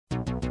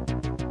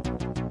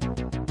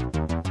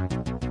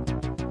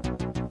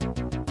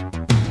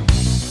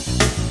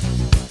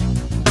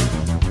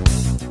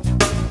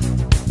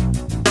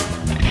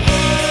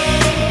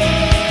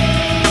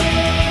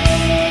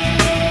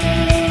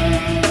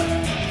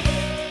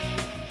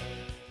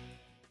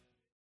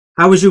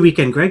How was your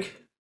weekend, Greg? It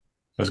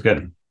was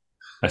good.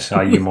 I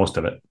saw you most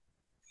of it.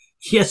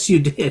 Yes, you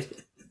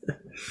did.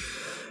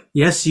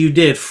 Yes, you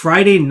did.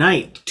 Friday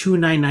night,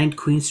 299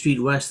 Queen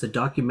Street West, the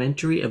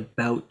documentary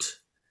about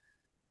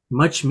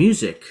Much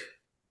Music.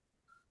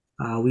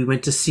 We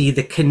went to see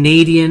the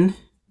Canadian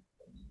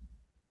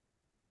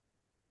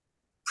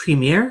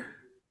premiere.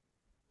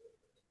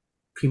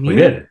 We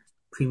did.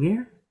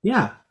 Premiere?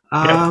 Yeah.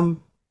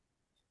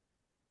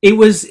 It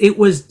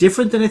was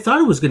different than I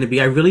thought it was going to be.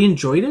 I really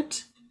enjoyed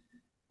it.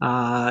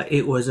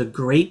 It was a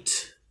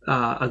great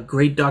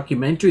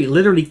documentary. It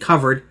literally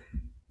covered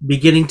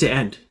beginning to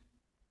end.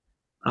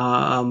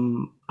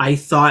 I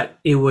thought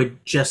it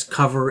would just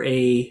cover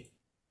a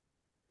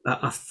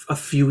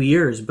few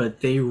years,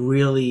 but they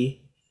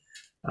really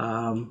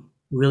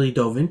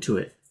dove into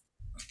it.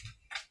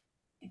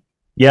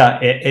 Yeah,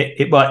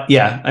 but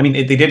yeah, I mean,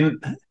 they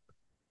didn't.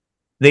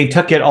 They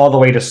took it all the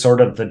way to sort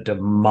of the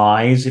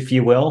demise, if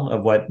you will,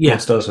 of what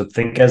most of us would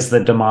think as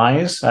the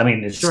demise. I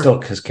mean, it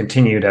still has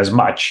continued as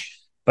much,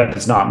 but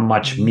it's not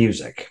much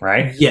music,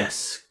 right?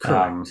 Yes,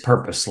 correct.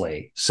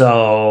 Purposely.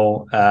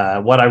 So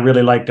what I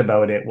really liked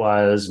about it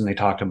was, and they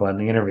talked about in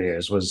the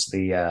interviews, was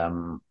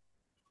the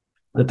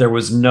that there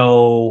was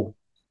no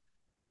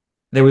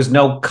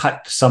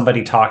cut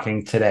somebody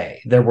talking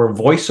today. There were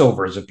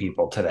voiceovers of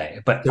people today,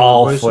 but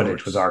all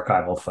footage was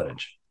archival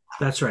footage.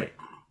 That's right.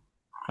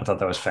 I thought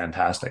that was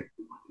fantastic.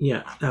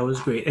 Yeah, that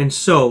was great. And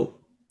so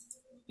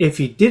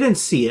if you didn't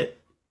see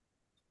it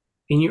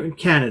and you're in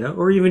Canada,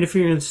 or even if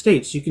you're in the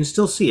States, you can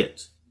still see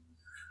it.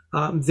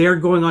 They're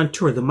going on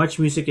tour. The Much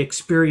Music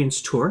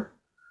Experience Tour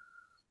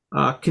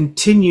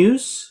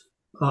continues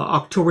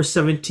October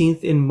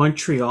 17th in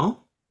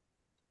Montreal.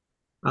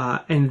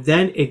 And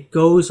then it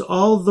goes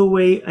all the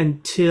way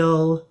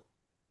until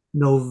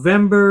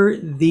November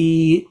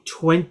the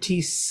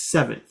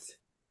 27th.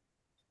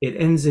 It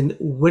ends in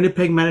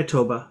Winnipeg,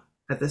 Manitoba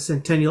at the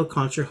Centennial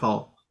Concert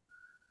Hall.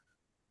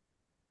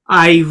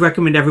 I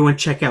recommend everyone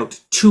check out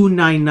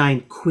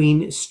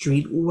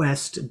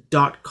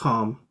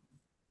 299queenstreetwest.com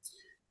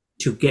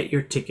to get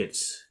your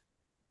tickets.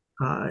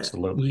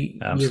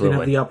 Absolutely. You're going to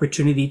have the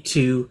opportunity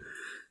to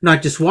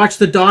not just watch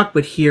the doc,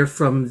 but hear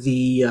from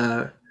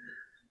the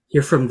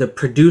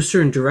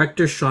producer and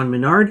director, Sean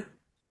Menard,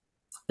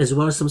 as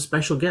well as some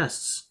special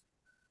guests.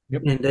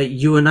 Yep. And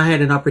you and I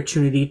had an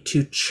opportunity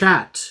to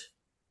chat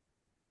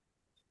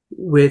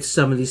with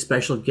some of these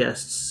special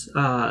guests.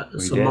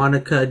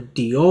 Monika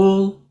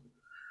Deol,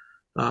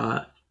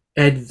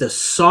 Ed the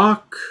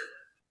Sock.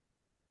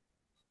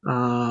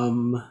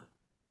 Who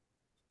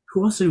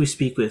else did we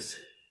speak with?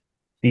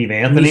 Steve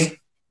Anthony.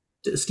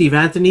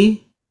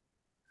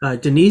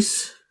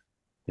 Denise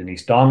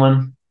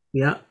Donlon.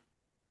 Yeah.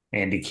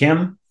 Andy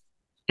Kim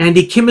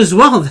as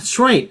well. That's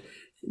right.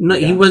 No,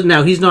 yeah. He was.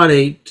 Now he's not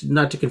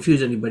not to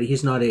confuse anybody.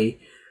 He's not a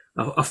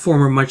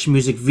former Much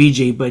Music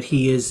VJ, but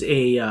he is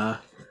a.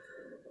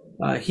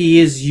 He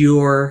is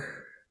your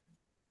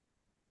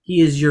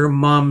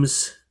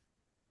mom's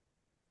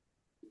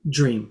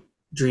dream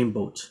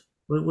boat.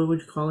 What would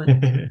you call it?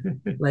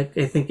 Like,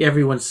 I think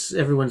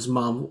everyone's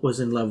mom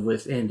was in love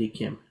with Andy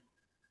Kim.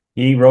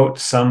 He wrote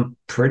some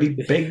pretty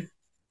big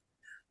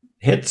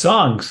hit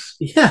songs.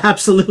 Yeah,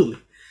 absolutely.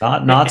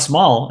 Not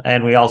small.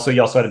 And you also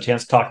had a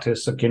chance to talk to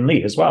Sook-Yin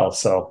Lee as well.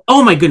 So.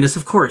 Oh my goodness!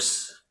 Of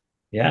course.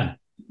 Yeah.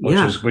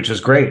 Which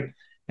is great.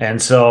 And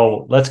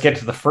so let's get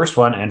to the first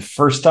one. And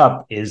first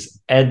up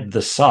is Ed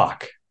the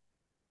Sock.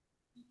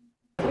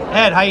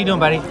 Ed, how you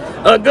doing, buddy?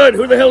 Good.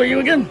 Who the hell are you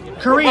again?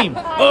 Karim.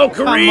 Oh,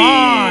 Karim. Come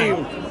on.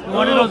 You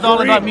want to know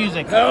all about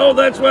music. Oh,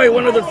 that's right.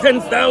 One of the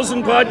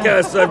 10,000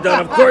 podcasts I've done.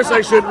 Of course I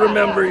should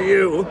remember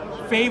you.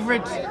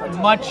 Favorite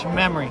Much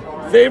memory?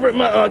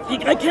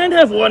 I can't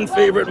have one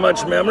favorite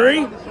Much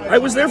memory. I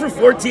was there for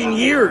 14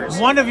 years.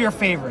 One of your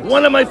favorites?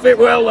 One of my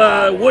favorite.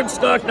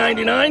 Woodstock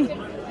 99.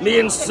 Me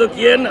and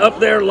Sook-Yin up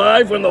there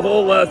live when the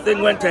whole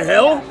thing went to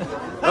hell.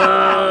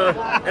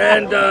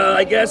 And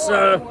I guess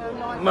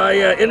my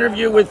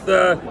interview with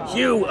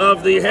Hugh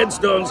of the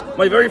Headstones,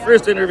 my very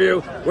first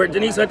interview, where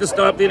Denise had to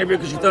stop the interview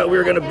because she thought we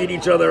were going to beat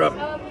each other up.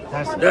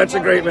 That's a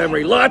great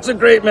memory. Lots of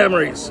great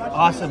memories.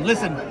 Awesome.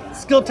 Listen,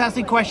 skill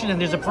testing question,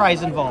 and there's a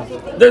prize involved.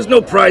 There's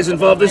no prize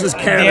involved. This is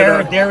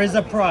Canada. There is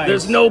a prize.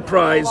 There's no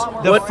prize.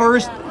 The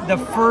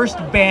first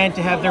band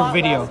to have their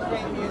video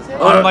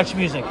on Much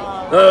Music.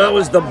 That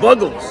was the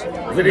Buggles.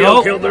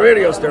 Video killed the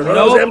radio star. That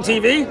was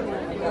MTV.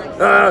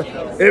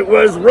 It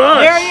was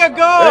Rush. There you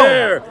go.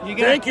 There.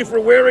 Thank you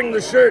for wearing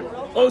the shirt.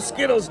 Oh,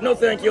 Skittles. No,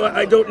 thank you.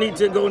 I don't need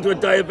to go into a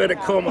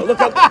diabetic coma. Look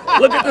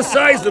at the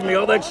size of me.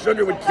 All that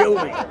sugar would kill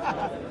me.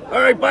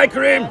 All right. Bye,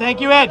 Karim. Thank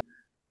you, Ed.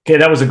 Okay,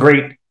 that was a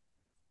great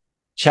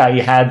chat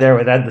you had there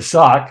with Ed the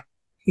Sock.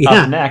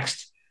 Yeah. Up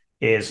next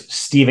is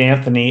Steve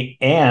Anthony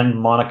and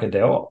Monika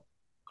Deol.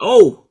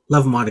 Oh,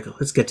 love Monika.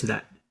 Let's get to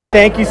that.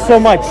 Thank you so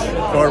much.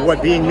 For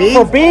what, being me?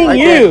 For being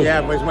you.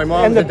 Yeah, it was my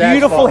mom's and the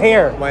beautiful fault.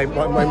 hair. My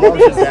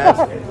mom's and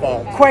dad's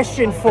fault.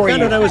 Question for you. I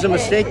found out that was a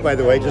mistake, by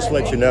the way, just to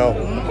let you know.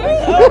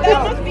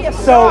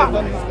 So,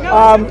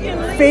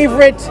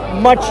 favorite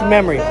Much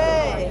memory?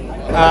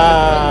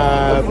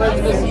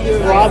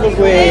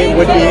 Probably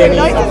would be any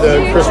of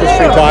the Christmas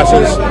tree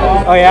tosses.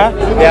 Oh yeah?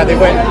 Yeah, they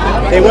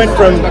went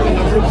from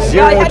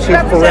 0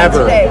 to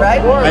forever.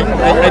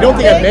 I don't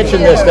think I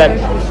mentioned this, that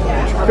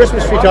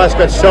Christmas tree toss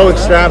got so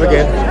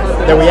extravagant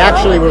that we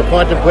actually were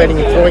contemplating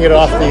throwing it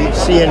off the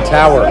CN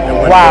Tower.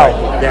 Wow.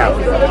 Yeah.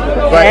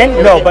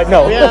 But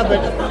no. Yeah, but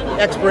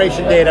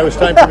expiration date, it was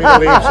time for me to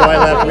leave, so I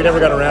left. We never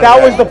got around to That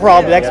that. was the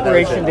problem, the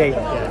expiration date.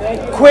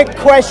 Quick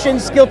question,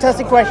 skill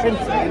testing question.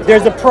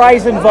 There's a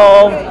prize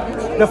involved.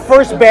 The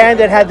first band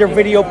that had their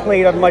video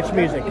played on Much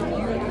Music.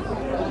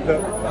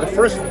 The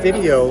first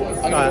video,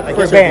 I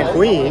guess, band. of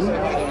Queen.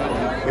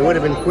 It would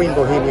have been Queen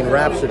Bohemian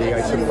Rhapsody,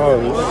 I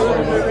suppose.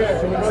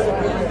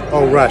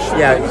 Oh, Rush.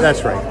 Yeah,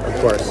 that's right, of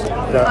course.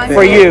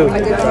 For you.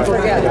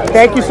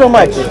 Thank you so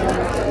much.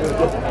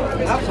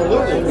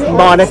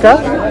 Monika,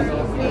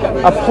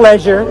 a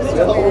pleasure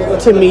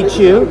to meet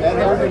you.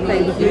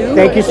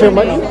 Thank you so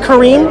much.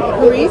 Karim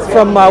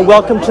from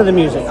Welcome to the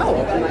Music.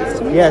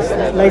 Yes,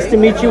 nice to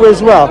meet you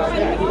as well.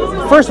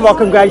 First of all,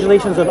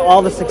 congratulations on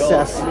all the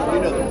success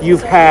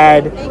you've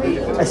had,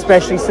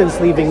 especially since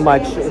leaving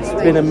Much. It's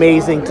been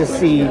amazing to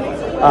see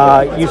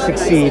you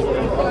succeed.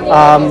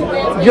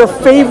 Your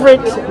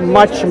favorite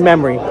Much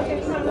memory?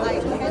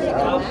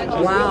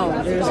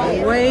 Wow, there's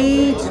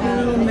way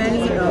too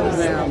many of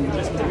them.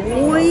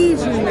 Way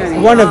too many.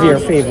 One of your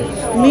favorites.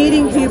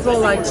 Meeting people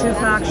like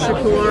Tupac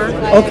Shakur.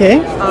 Okay.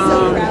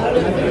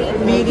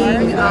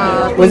 Meeting.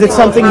 Was it people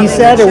something he having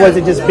said, or a was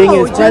it just being in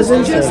his just-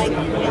 presence? Just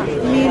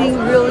meeting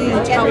really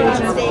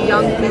intelligent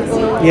young people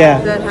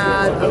that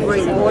had a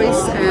great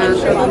voice and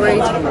a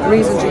great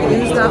reason to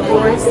use that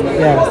voice.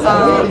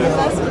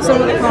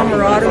 Some of the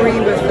camaraderie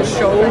with the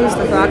shows,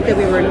 the fact that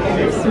we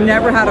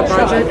never had a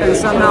budget and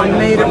somehow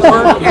made it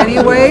work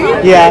anyway.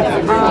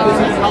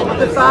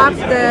 The fact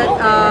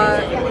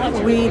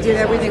that we did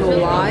everything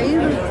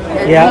live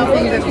and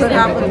anything that could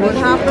happen would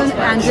happen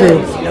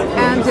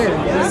and did.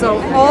 So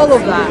all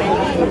of that.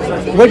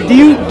 What do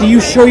you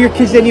show your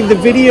kids any of the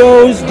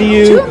videos? Do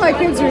you? Two of my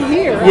kids are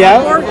here.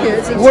 Yeah. 4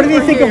 kids. And What do two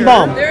they are think here. of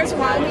Mom? There's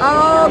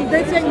one.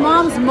 They think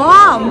Mom's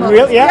mom.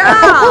 Really? Yeah.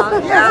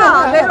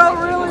 Yeah. They don't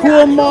really.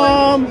 Cool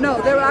mom.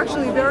 No, they're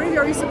actually very,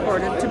 very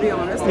supportive, to be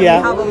honest. And Yeah.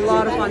 we have a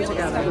lot of fun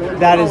together.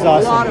 That is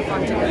awesome. A lot of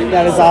fun together.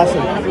 That is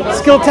awesome.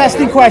 Skill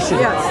testing question.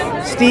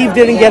 Yes. Steve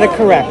didn't get it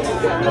correct.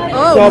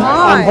 Oh, So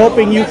my. I'm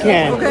hoping you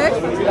can. Okay.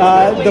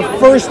 The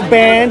first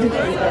band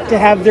to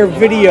have their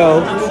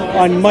video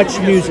on Much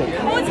Music.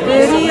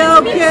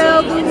 Video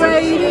killed the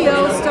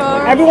radio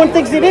star. Everyone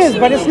thinks it is,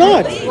 but it's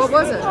not. What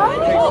was it?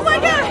 Oh my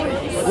God.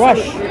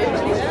 Rush.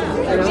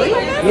 Really?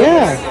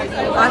 Yeah.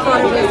 I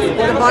thought it was the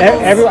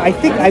Buggles. I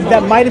think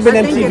that might have been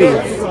I think it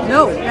MTV. is.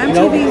 No,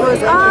 MTV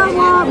was I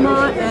want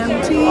my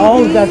MTV.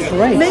 Oh, that's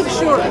right. Make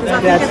sure, because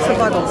I think it's the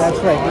Buggles. That's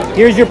right.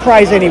 Here's your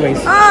prize anyways.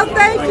 Oh,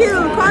 thank you.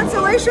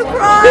 Consolation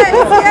prize.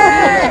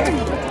 Yay.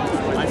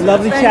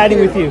 Lovely chatting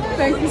with you.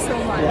 Thank you so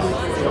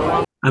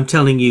much. I'm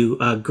telling you,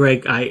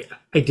 Greg, I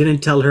didn't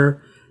tell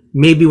her.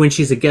 Maybe when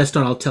she's a guest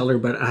on, I'll tell her,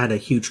 but I had a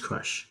huge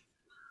crush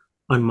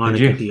on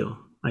Monika Deol.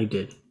 I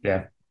did.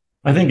 Yeah.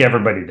 I think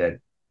everybody did,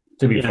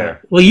 to be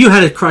fair. Well, you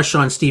had a crush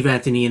on Steve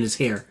Anthony and his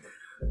hair.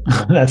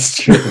 That's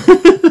true.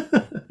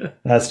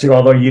 That's true.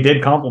 Although you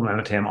did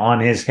compliment him on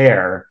his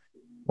hair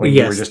when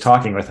you were just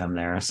talking with him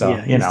there. So,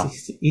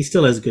 he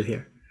still has good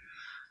hair.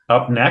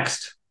 Up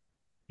next,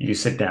 you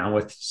sit down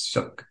with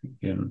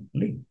Sook-Yin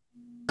Lee.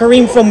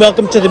 Karim from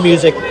Welcome to the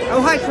Music.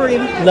 Oh, hi,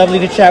 Karim. Lovely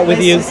to chat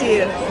with you. Nice to see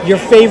you. Your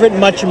favorite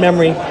Much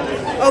memory?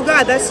 Oh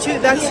God, that's too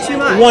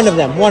much. One of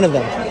them.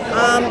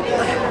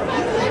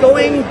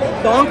 Going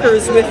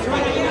bonkers with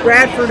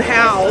Bradford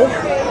Hal.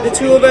 The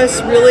two of us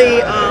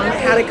really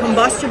had a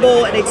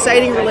combustible and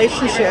exciting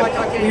relationship.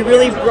 We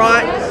really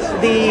brought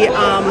the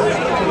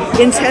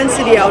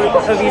intensity out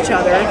of each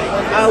other.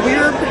 We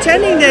were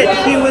pretending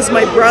that he was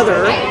my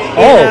brother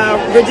in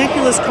a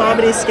ridiculous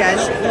comedy sketch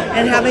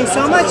and having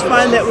so much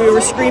fun that we were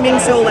screaming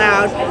so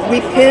loud. We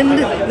pinned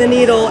the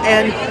needle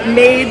and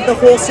made the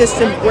whole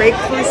system break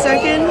for a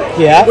second,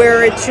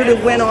 where it sort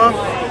of went off.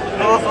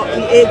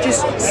 It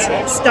just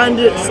stunned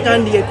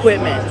the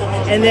equipment.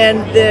 And then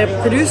the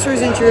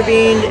producers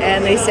intervened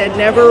and they said,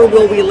 never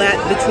will we let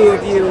the two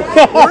of you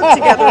work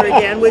together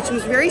again, which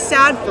was very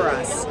sad for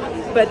us.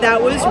 But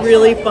that was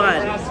really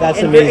fun. That's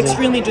and amazing.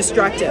 Extremely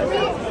destructive.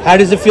 How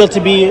does it feel to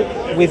be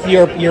with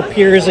your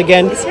peers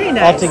again? It's very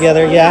nice. All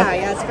together, Yeah,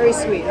 it's very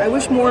sweet. I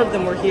wish more of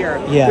them were here.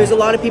 Yeah. There's a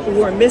lot of people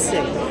who are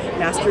missing.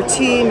 Master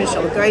T,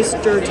 Michelle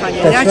Geister,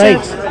 Tanya That's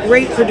Netta, right.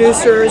 Great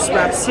producers,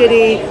 Rap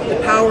City, The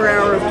Power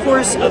Hour, of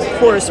course,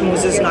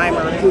 Moses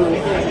Neimer, who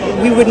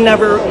we would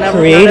never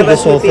Created none of us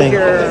this whole would be thing.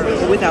 here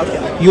without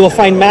him. You will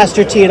find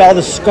Master T at all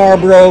the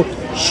Scarborough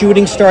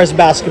Shooting Stars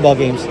basketball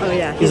games. Oh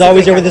yeah, He's a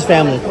always great there with guy. his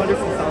family.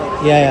 Wonderful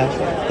fellow. Yeah.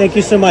 Thank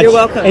you so much. You're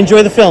welcome.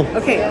 Enjoy the film.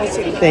 Okay, I'll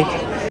see you. Thank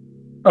you.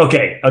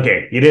 Okay.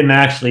 You didn't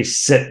actually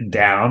sit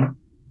down.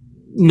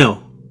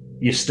 No.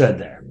 You stood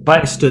there.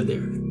 But I stood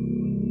there.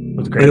 It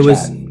was a great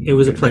chat. It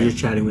was a pleasure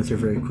chatting with her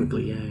very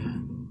quickly.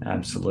 Yeah.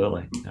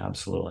 Absolutely.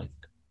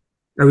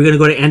 Are we going to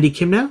go to Andy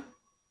Kim now?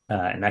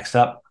 Next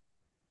up.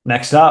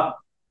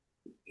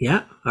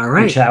 Yeah. All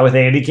right. We chat with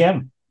Andy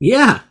Kim.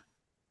 Yeah.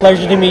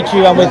 Pleasure to meet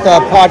you. I'm with a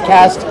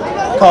podcast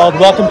called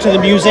Welcome to the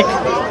Music.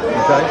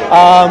 Okay.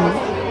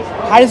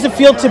 How does it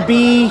feel to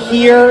be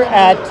here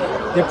at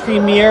the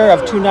premiere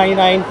of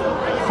 299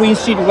 Queen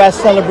Street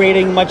West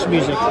celebrating Much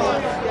Music?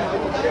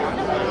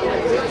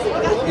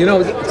 You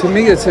know, to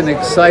me it's an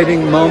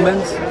exciting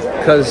moment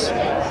because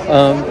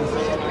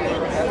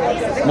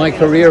my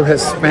career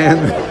has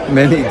spanned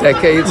many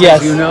decades,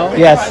 yes. as you know.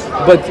 Yes.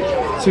 But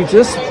to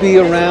just be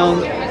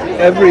around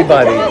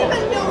everybody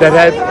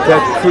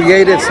that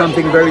created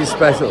something very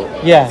special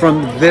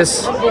from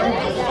this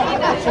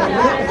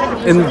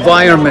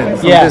environment,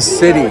 from this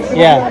city.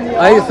 Yeah.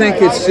 I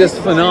think it's just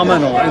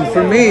phenomenal. And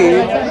for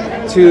me,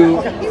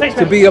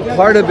 to be a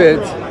part of it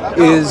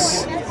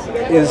is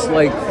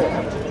like,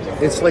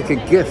 it's like a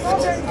gift.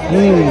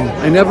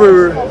 I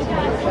never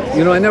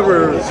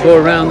go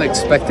around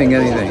expecting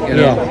anything,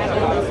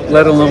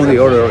 let alone the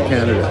Order of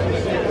Canada.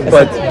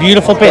 But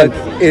beautiful pin.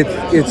 But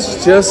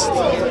it's just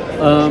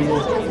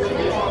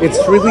it's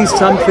really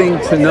something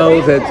to know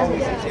that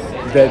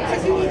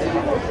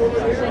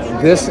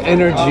this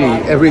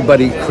energy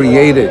everybody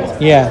created.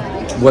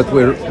 What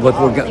we're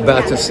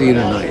about to see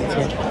tonight.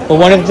 Well,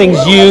 one of the things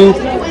you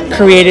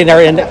created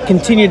and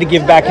continue to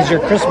give back is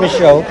your Christmas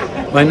show.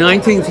 My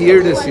 19th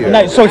year this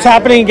year. So it's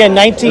happening again,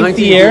 19th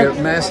year.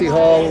 Massy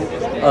Hall,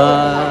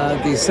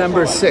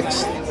 December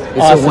 6th. It's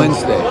awesome. A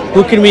Wednesday.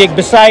 Who can we,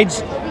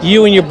 besides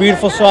you and your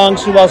beautiful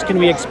songs, who else can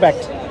we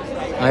expect?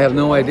 I have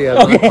no idea.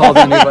 I haven't called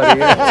anybody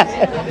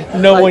yet.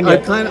 No one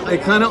yet. I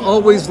kind of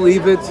always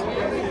leave it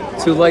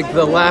to like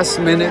the last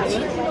minute,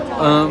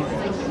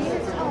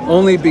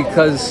 only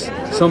because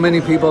so many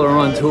people are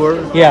on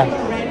tour. Yeah.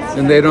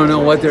 And they don't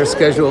know what their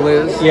schedule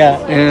is. Yeah.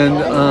 And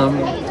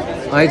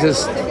I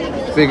just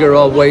figure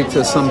I'll wait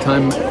till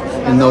sometime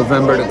in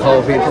November to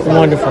call people.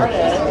 Wonderful.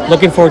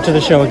 Looking forward to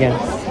the show again.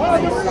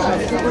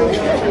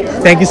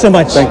 Thank you so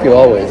much. Thank you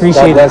always.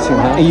 Appreciate God bless it. you,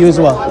 huh? You as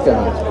well.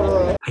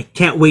 Okay. I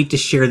can't wait to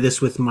share this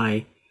with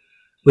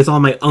all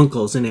my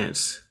uncles and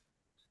aunts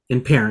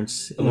and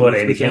parents. What,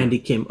 Andy Kim? Andy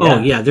Kim. Oh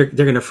yeah, they're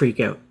gonna freak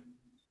out.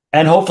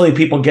 And hopefully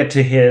people get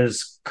to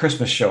his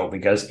Christmas show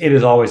because it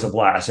is always a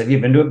blast. Have you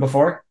been to it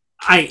before?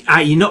 I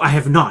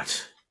have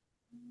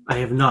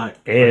not.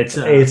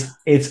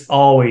 It's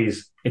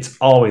always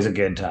a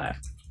good time.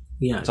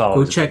 Yeah,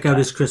 go check out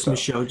his Christmas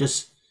show.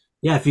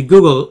 If you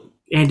Google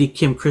Andy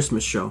Kim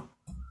Christmas show,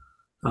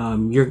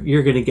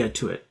 you're gonna get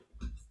to it.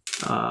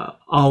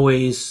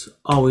 Always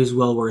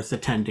well worth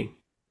attending.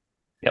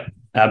 Yep,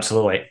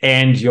 absolutely.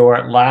 And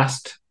your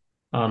last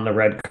on the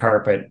red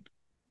carpet,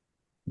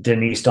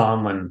 Denise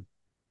Donlon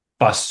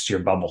busts your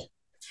bubble.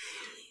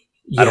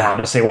 Yeah. I don't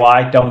want to say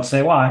why. Don't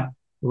say why. I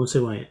won't say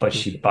why. But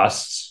she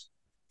busts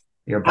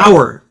your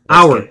bubble.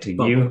 Our to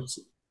bubble. you.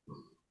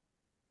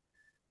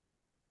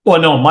 Well,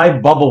 no, my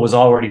bubble was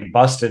already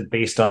busted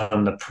based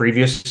on the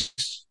previous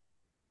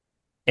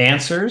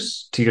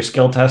answers to your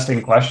skill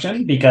testing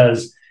question,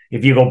 because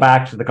if you go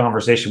back to the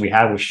conversation we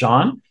had with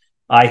Sean,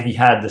 I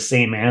had the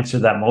same answer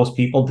that most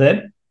people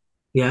did.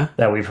 Yeah.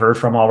 That we've heard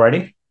from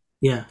already.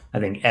 Yeah. I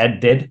think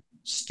Ed did.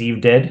 Steve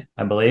did,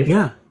 I believe.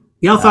 Yeah.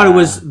 Y'all thought it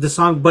was the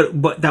song,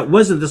 but that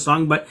wasn't the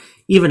song, but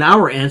even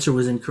our answer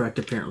was incorrect,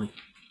 apparently.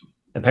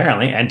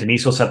 And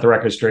Denise will set the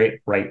record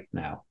straight right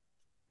now.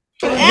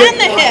 And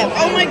the hip.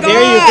 Oh my God.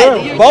 There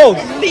you go.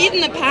 Both.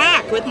 Leading the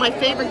pack with my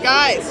favorite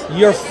guys.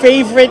 Your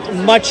favorite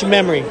Much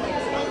memory?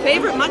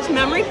 Favorite Much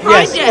memory?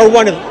 Pride Day. Or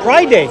one of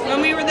Pride Day.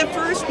 When we were the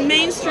first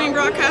mainstream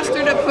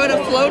broadcaster to put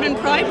a float in the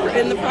Pride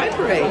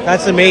Parade.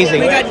 That's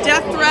amazing. We got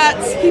death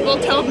threats. People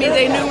told me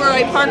they knew where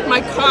I parked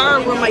my car,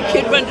 where my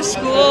kid went to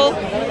school.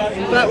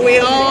 But we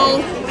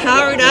all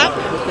powered up,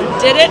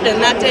 did it,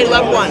 and that day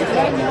love won.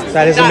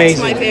 That is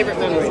amazing. That's my favorite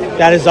memory.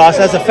 That is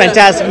awesome. That's a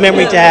fantastic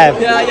memory to have.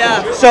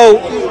 Yeah. So,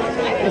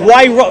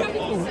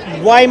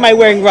 why am I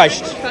wearing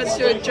Rushed? Because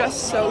you're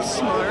just so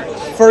smart.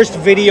 First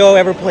video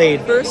ever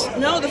played?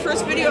 The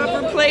first video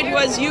ever played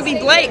was UB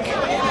Blake.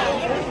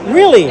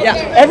 Really? Yeah.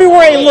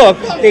 Everywhere I look,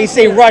 they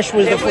say Rush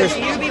was the first.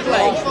 It was UB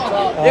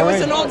Blake. It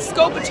was an old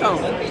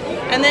Scopatone.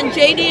 And then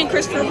JD and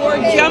Christopher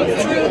Ward jumped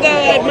through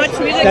the Much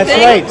Music That's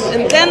thing. right.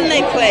 And then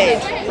they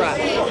played Rush.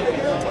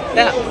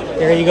 Yeah.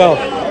 There you go.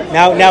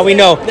 Now we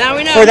know. Now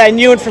we know. For that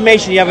new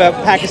information, you have a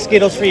pack of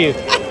Skittles for you.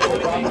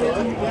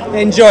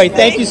 Enjoy.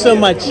 Thank you so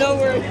much. No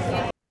worries.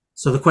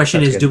 So the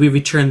question is, do we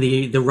return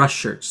the Rush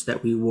shirts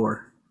that we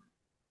wore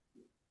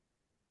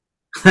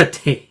that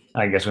day?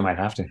 I guess we might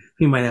have to.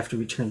 We might have to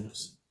return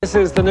those. This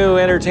is the new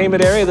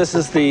entertainment area. This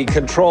is the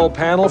control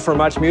panel for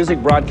Much Music,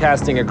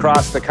 broadcasting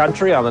across the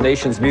country on the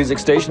nation's music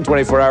station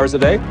 24 hours a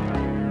day.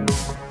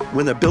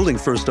 When the building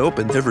first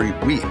opened, every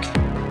week,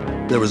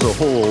 there was a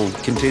whole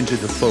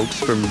contingent of folks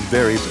from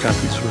various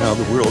countries around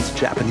the world, the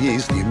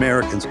Japanese, the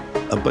Americans,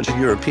 a bunch of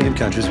European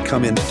countries would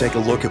come in to take a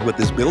look at what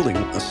this building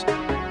was.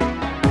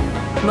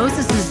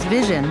 Moses'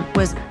 vision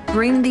was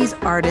bring these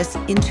artists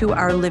into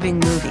our living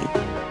movie.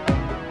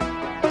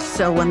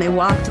 So when they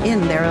walked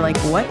in, they were like,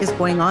 what is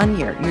going on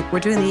here? We're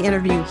doing the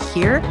interview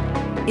here?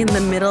 in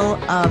the middle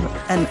of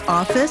an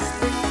office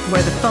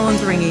where the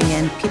phone's ringing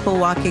and people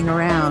walking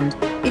around.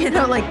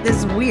 Like this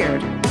is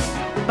weird.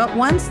 But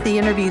once the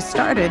interview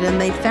started and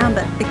they found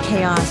that the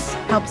chaos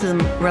helps them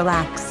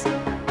relax,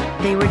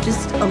 they were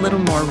just a little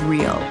more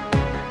real.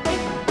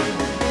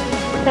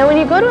 Now, when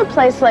you go to a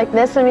place like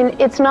this, I mean,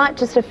 it's not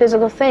just a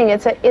physical thing,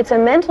 it's a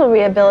mental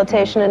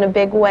rehabilitation in a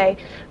big way.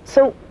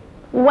 So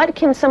what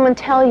can someone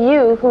tell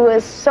you who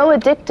is so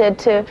addicted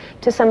to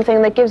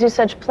something that gives you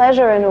such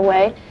pleasure in a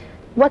way?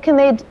 What can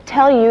they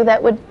tell you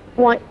that would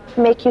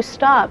make you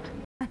stop?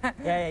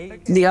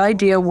 The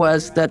idea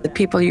was that the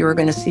people you were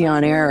going to see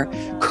on air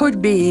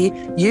could be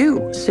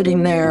you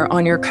sitting there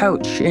on your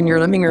couch in your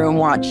living room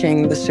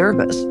watching the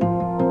service.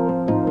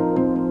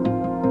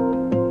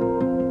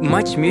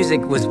 Much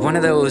Music was one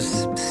of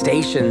those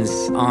stations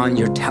on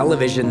your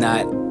television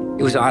that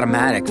it was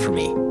automatic for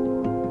me.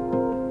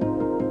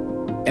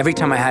 Every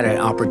time I had an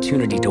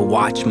opportunity to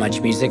watch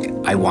Much Music,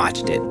 I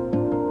watched it.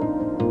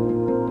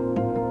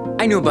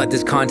 I knew about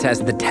this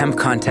contest, the temp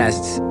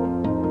contests.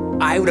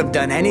 I would have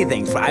done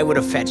anything. I would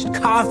have fetched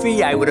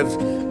coffee, I would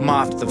have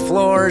mopped the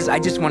floors. I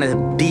just wanted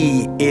to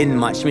be in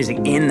Much Music,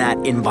 in that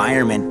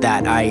environment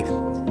that I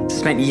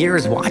spent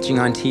years watching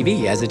on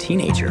TV as a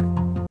teenager.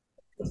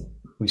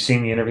 We've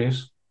seen the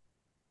interviews.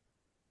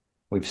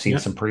 We've seen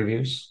some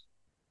previews.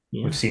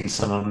 Yeah. We've seen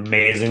some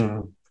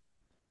amazing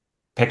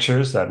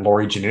pictures that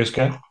Lori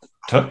Januska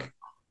took.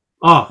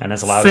 Oh, and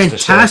has allowed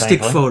fantastic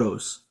us to share,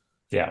 photos.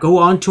 Yeah. Go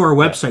on to our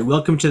website,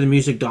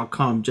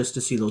 welcometothemusic.com, just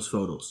to see those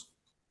photos.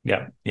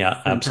 Yeah,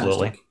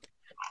 absolutely.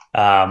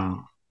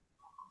 And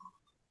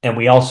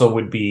we also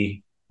would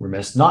be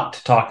remiss not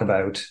to talk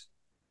about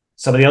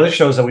some of the other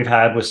shows that we've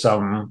had with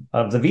some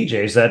of the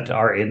VJs that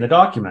are in the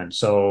document.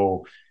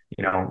 So,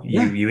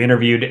 you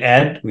interviewed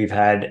Ed. We've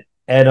had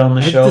Ed on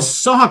the show. Ed the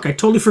Sock. I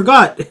totally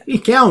forgot. He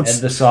counts.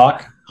 Ed the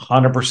Sock,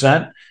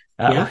 100%.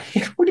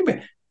 What do you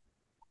mean?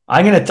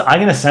 I'm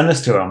gonna send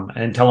this to him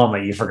and tell him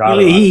that you forgot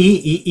about it.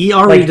 He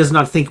already does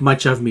not think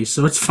much of me,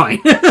 so it's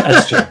fine.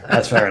 That's true.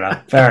 That's fair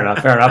enough. Fair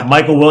enough.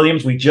 Michael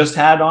Williams, we just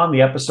had on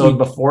the episode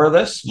before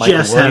this.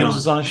 Michael Williams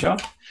is on the show.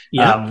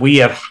 Yeah. We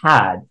have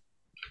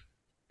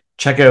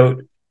check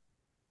out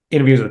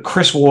interviews with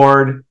Chris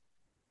Ward,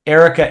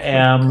 Erica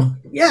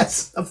M.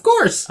 Yes, of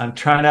course. I'm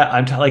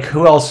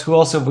who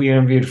else have we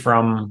interviewed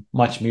from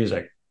Much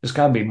Music? There's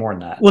got to be more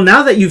than that. Well,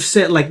 now that you've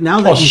said,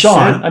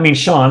 Sean.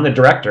 Sean, the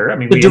director.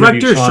 The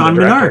director, Sean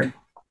Menard.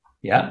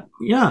 Yeah.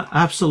 Yeah,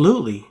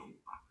 absolutely.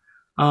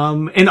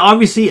 And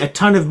obviously a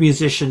ton of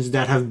musicians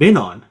that have been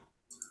on,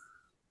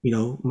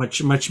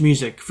 much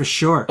music for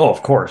sure. Oh,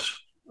 of course.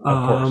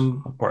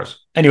 Of course.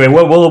 Anyway,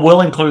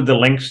 we'll include the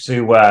links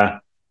to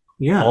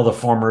all the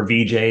former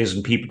VJs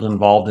and people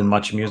involved in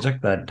Much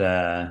Music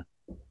that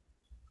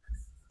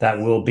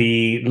will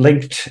be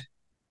linked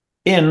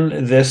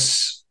in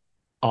this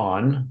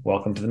on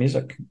Welcome to the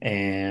Music.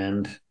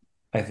 And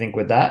I think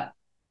with that,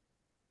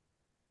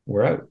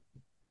 we're out.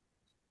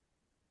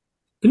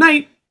 Good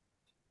night.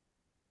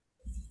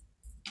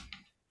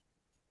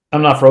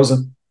 I'm not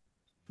frozen.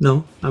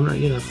 No, I'm not.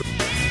 You're not frozen.